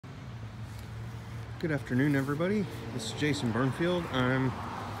Good afternoon, everybody. This is Jason Burnfield. I'm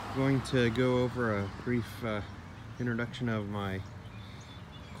going to go over a brief introduction of my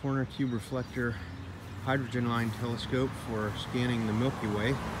corner cube reflector hydrogen line telescope for scanning the Milky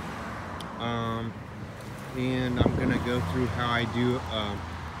Way. And I'm going to go through how I do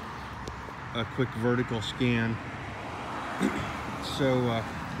a quick vertical scan. So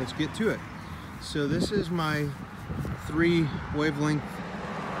let's get to it. So this is my 3 wavelength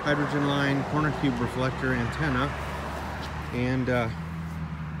hydrogen line corner cube reflector antenna, and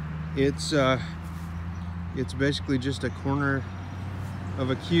it's basically just a corner of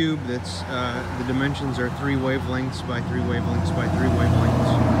a cube that's the dimensions are 3 wavelengths by 3 wavelengths by 3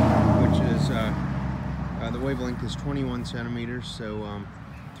 wavelengths, which is the wavelength is 21 centimeters, so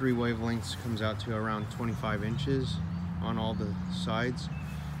 3 wavelengths comes out to around 25 inches on all the sides.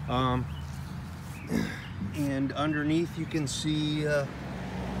 And underneath you can see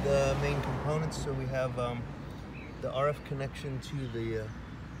the main components. So we have the RF connection to the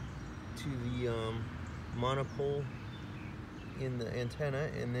monopole in the antenna,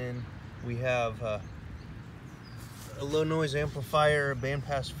 and then we have a low noise amplifier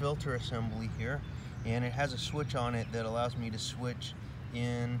bandpass filter assembly here, and it has a switch on it that allows me to switch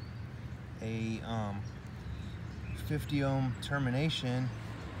in a 50 ohm termination,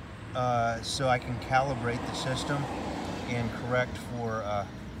 so I can calibrate the system and correct for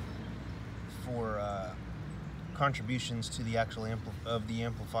contributions to the actual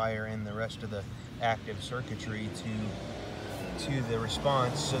amplifier and the rest of the active circuitry to the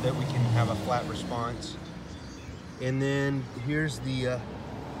response, so that we can have a flat response. And then here's the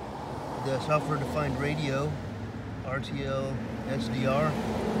software-defined radio, RTL SDR,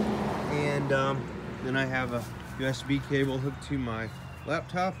 and then I have a USB cable hooked to my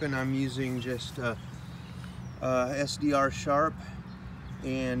laptop, and I'm using just SDR Sharp,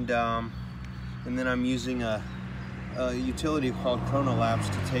 and then I'm using a utility called Chronolapse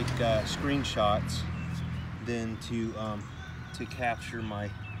to take screenshots, then to capture my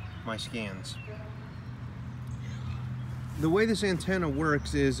scans. The way this antenna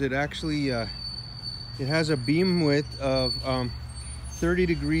works is it actually it has a beam width of 30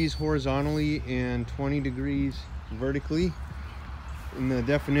 degrees horizontally and 20 degrees vertically. And the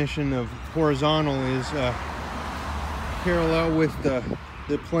definition of horizontal is parallel with the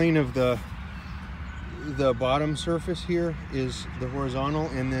plane of the bottom surface here is the horizontal,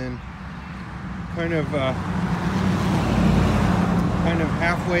 and then kind of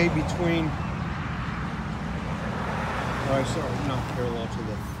halfway between, sorry, not parallel to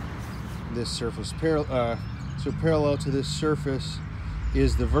this surface. So parallel to this surface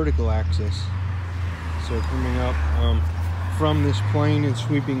is the vertical axis. So coming up from this plane and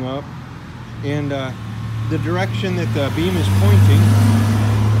sweeping up, and the direction that the beam is pointing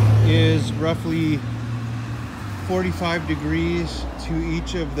is roughly 45 degrees to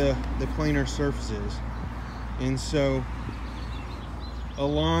each of the planar surfaces. And so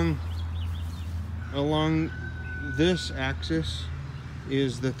along this axis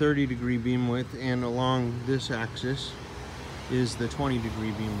is the 30 degree beam width, and along this axis is the 20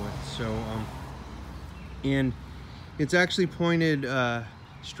 degree beam width. So and it's actually pointed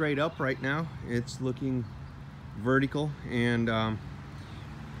straight up right now. It's looking vertical, and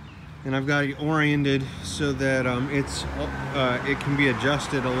I've got it oriented so that it can be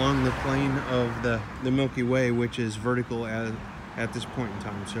adjusted along the plane of the Milky Way, which is vertical at this point in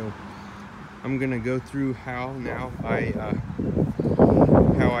time. So I'm gonna go through how I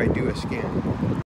do a scan.